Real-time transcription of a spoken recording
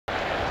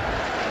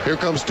Here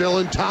comes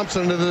Dylan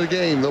Thompson into the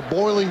game. The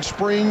Boiling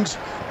Springs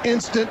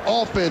instant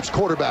offense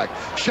quarterback.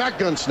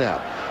 Shotgun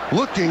snap.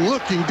 Looking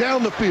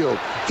down the field.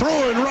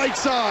 Throwing right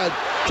side.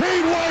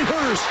 Kane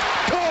Whitehurst.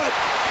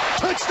 Caught.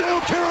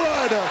 Touchdown,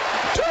 Carolina.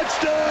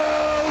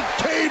 Touchdown,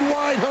 Kane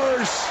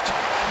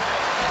Whitehurst.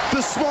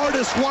 The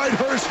smartest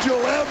Whitehurst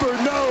you'll ever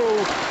know.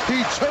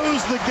 He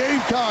chose the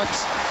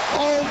Gamecocks.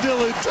 All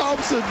Dylan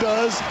Thompson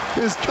does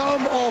is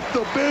come off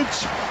the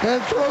bench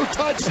and throw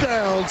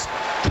touchdowns.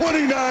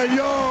 29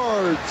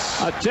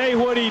 yards. I tell you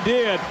what he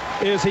did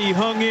is he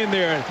hung in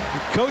there.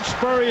 Coach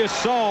Spurrier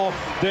saw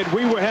that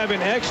we were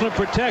having excellent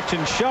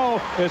protection. Shaw,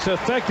 as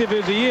effective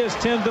as he is,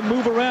 tends to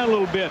move around a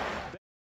little bit.